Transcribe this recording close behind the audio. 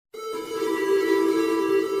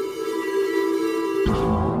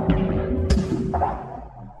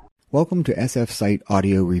Welcome to SF Site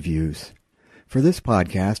Audio Reviews. For this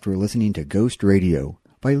podcast, we're listening to Ghost Radio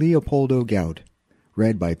by Leopoldo Gout,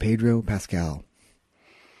 read by Pedro Pascal.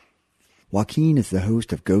 Joaquin is the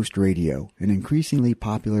host of Ghost Radio, an increasingly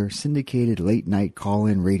popular syndicated late-night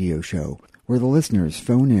call-in radio show where the listeners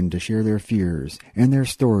phone in to share their fears and their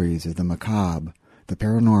stories of the macabre, the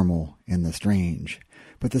paranormal, and the strange.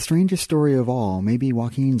 But the strangest story of all may be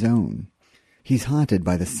Joaquin's own. He's haunted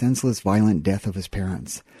by the senseless, violent death of his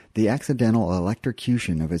parents, the accidental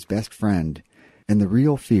electrocution of his best friend, and the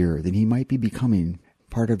real fear that he might be becoming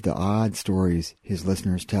part of the odd stories his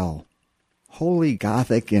listeners tell. Wholly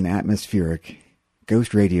gothic and atmospheric,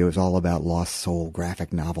 Ghost Radio is all about lost soul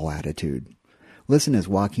graphic novel attitude. Listen as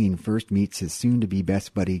Joaquin first meets his soon-to-be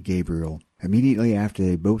best buddy Gabriel, immediately after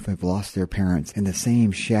they both have lost their parents in the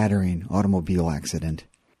same shattering automobile accident.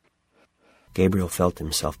 Gabriel felt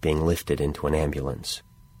himself being lifted into an ambulance.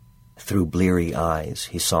 Through bleary eyes,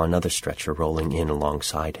 he saw another stretcher rolling in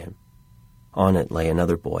alongside him. On it lay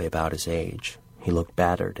another boy about his age. He looked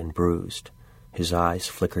battered and bruised. His eyes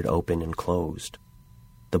flickered open and closed.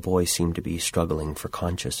 The boy seemed to be struggling for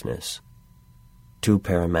consciousness. 2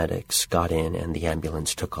 paramedics got in and the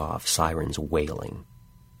ambulance took off, sirens wailing.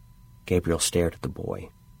 Gabriel stared at the boy.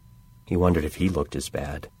 He wondered if he looked as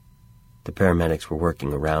bad. The paramedics were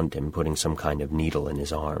working around him, putting some kind of needle in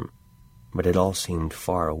his arm. But it all seemed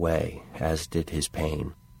far away, as did his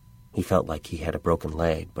pain. He felt like he had a broken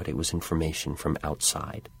leg, but it was information from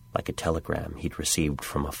outside, like a telegram he'd received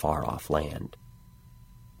from a far-off land.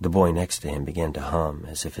 The boy next to him began to hum,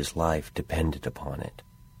 as if his life depended upon it.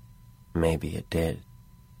 Maybe it did.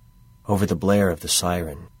 Over the blare of the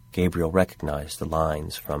siren, Gabriel recognized the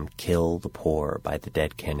lines from "Kill the Poor" by the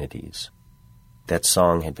Dead Kennedys. That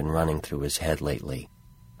song had been running through his head lately.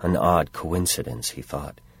 An odd coincidence, he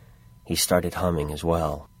thought. He started humming as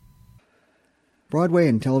well. Broadway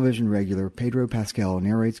and television regular Pedro Pascal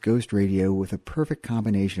narrates Ghost Radio with a perfect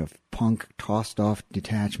combination of punk, tossed-off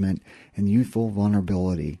detachment, and youthful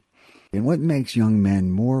vulnerability. And what makes young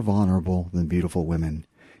men more vulnerable than beautiful women?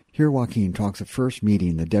 Here Joaquin talks of first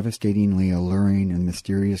meeting the devastatingly alluring and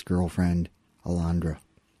mysterious girlfriend, Alondra.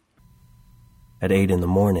 At 8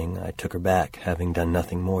 a.m, I took her back, having done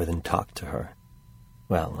nothing more than talk to her.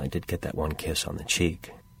 Well, I did get that one kiss on the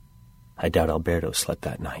cheek. I doubt Alberto slept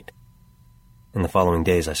that night. In the following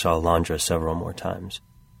days, I saw Alondra several more times.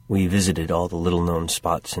 We visited all the little-known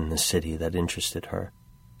spots in the city that interested her.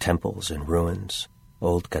 Temples and ruins,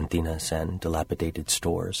 old cantinas and dilapidated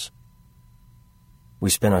stores. We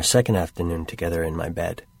spent our second afternoon together in my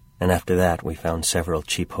bed, and after that we found several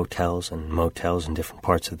cheap hotels and motels in different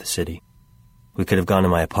parts of the city. We could have gone to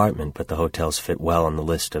my apartment, but the hotels fit well on the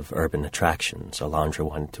list of urban attractions Alondra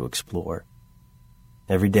wanted to explore.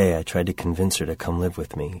 Every day I tried to convince her to come live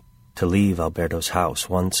with me, to leave Alberto's house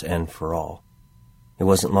once and for all. It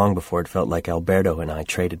wasn't long before it felt like Alberto and I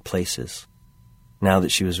traded places. Now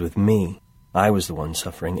that she was with me, I was the one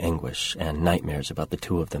suffering anguish and nightmares about the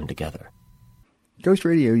two of them together. Ghost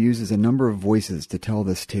Radio uses a number of voices to tell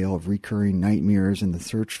this tale of recurring nightmares and the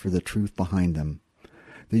search for the truth behind them.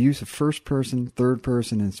 The use of first person, third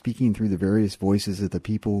person, and speaking through the various voices of the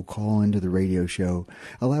people who call into the radio show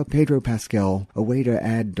allow Pedro Pascal a way to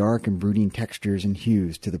add dark and brooding textures and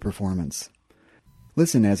hues to the performance.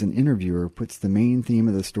 Listen as an interviewer puts the main theme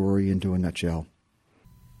of the story into a nutshell.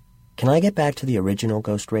 Can I get back to the original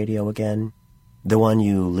Ghost Radio again? The one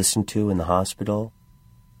you listened to in the hospital?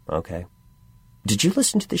 Okay. Did you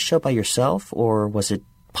listen to this show by yourself, or was it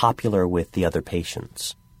popular with the other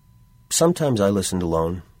patients? Sometimes I listened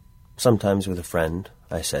alone, sometimes with a friend,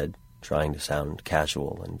 I said, trying to sound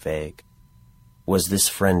casual and vague. Was this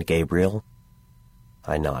friend Gabriel?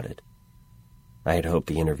 I nodded. I had hoped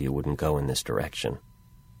the interview wouldn't go in this direction,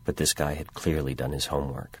 but this guy had clearly done his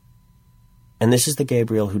homework. And this is the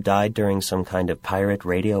Gabriel who died during some kind of pirate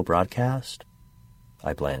radio broadcast?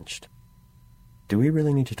 I blanched. Do we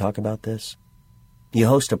really need to talk about this? You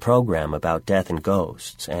host a program about death and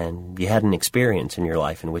ghosts, and you had an experience in your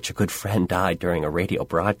life in which a good friend died during a radio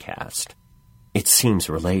broadcast. It seems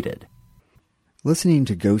related. Listening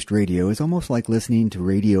to Ghost Radio is almost like listening to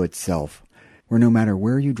radio itself, where no matter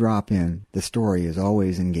where you drop in, the story is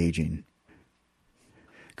always engaging.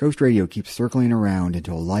 Ghost Radio keeps circling around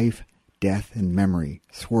until life, death, and memory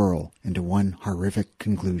swirl into one horrific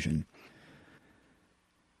conclusion.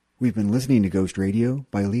 We've been listening to Ghost Radio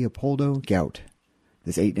by Leopoldo Gout.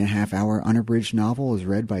 This 8.5-hour unabridged novel is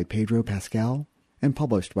read by Pedro Pascal and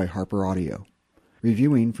published by Harper Audio.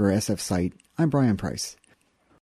 Reviewing for SF Site, I'm Brian Price.